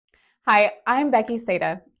Hi, I'm Becky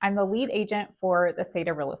Seda. I'm the lead agent for the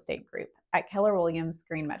Seda Real Estate Group at Keller Williams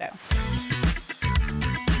Green Meadow.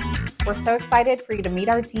 We're so excited for you to meet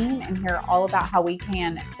our team and hear all about how we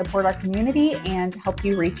can support our community and help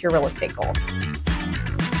you reach your real estate goals.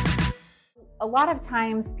 A lot of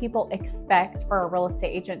times people expect for a real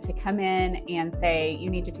estate agent to come in and say, you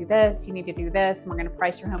need to do this, you need to do this, and we're going to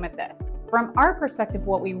price your home at this. From our perspective,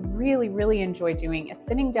 what we really enjoy doing is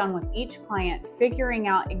sitting down with each client, figuring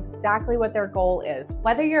out exactly what their goal is.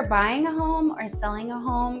 Whether you're buying a home or selling a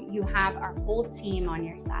home, you have our whole team on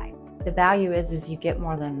your side. The value is you get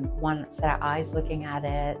more than one set of eyes looking at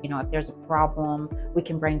it. You know, if there's a problem, we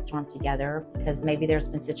can brainstorm together, because maybe there's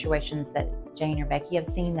been situations that Jane or Becky have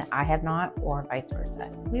seen that I have not, or vice versa.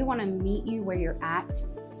 We want to meet you where you're at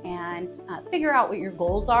and figure out what your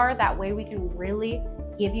goals are. That way we can really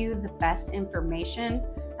give you the best information.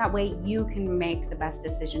 That way you can make the best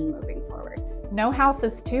decision moving forward. No house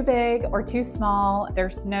is too big or too small.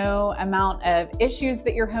 There's no amount of issues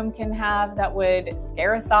that your home can have that would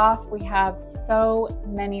scare us off. We have so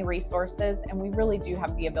many resources, and we really do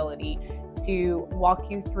have the ability to walk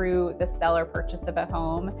you through the sale or purchase of a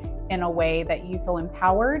home in a way that you feel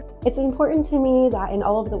empowered. It's important to me that in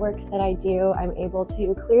all of the work that I do, I'm able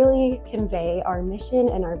to clearly convey our mission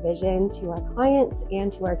and our vision to our clients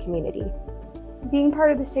and to our community. Being part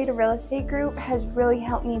of the Seda Real Estate Group has really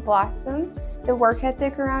helped me blossom. The work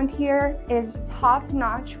ethic around here is top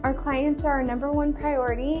notch. Our clients are our #1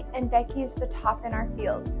 priority, and Becky is the top in our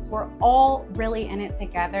field. So we're all really in it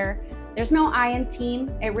together. There's no I in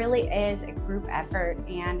team. It really is a group effort,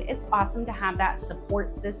 and it's awesome to have that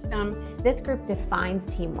support system. This group defines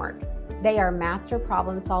teamwork. They are master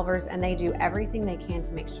problem solvers, and they do everything they can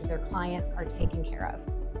to make sure their clients are taken care of.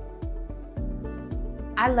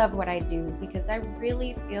 I love what I do because I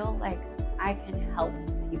really feel like I can help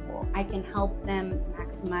people. I can help them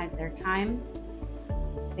maximize their time,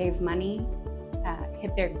 save money,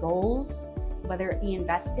 hit their goals, whether it be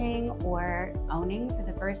investing or owning for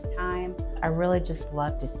the first time. I really just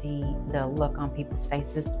love to see the look on people's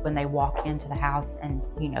faces when they walk into the house and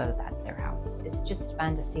you know that that's their house. It's just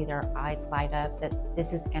fun to see their eyes light up that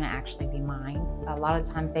this is going to actually be mine. A lot of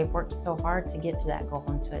times they've worked so hard to get to that goal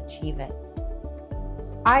and to achieve it.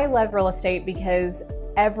 I love real estate because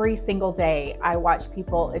every single day I watch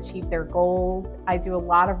people achieve their goals. I do a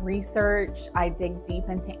lot of research. I dig deep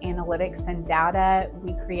into analytics and data.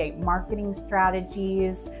 We create marketing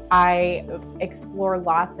strategies. I explore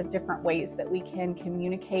lots of different ways that we can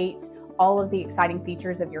communicate all of the exciting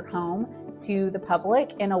features of your home to the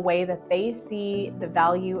public in a way that they see the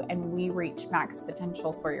value and we reach max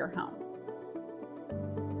potential for your home.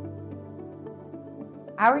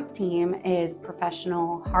 Our team is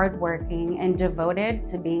professional, hardworking, and devoted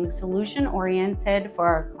to being solution-oriented for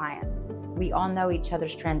our clients. We all know each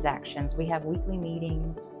other's transactions. We have weekly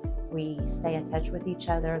meetings. We stay in touch with each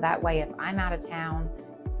other. That way, if I'm out of town,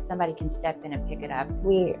 somebody can step in and pick it up.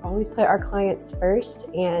 We always put our clients first,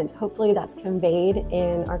 and hopefully that's conveyed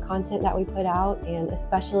in our content that we put out, and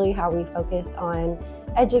especially how we focus on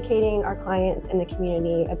educating our clients and the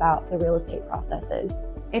community about the real estate processes.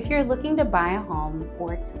 If you're looking to buy a home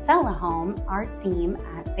or to sell a home, our team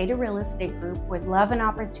at Seda Real Estate Group would love an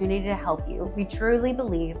opportunity to help you. We truly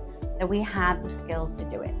believe that we have the skills to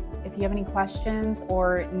do it. If you have any questions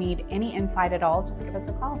or need any insight at all, just give us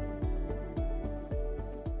a call.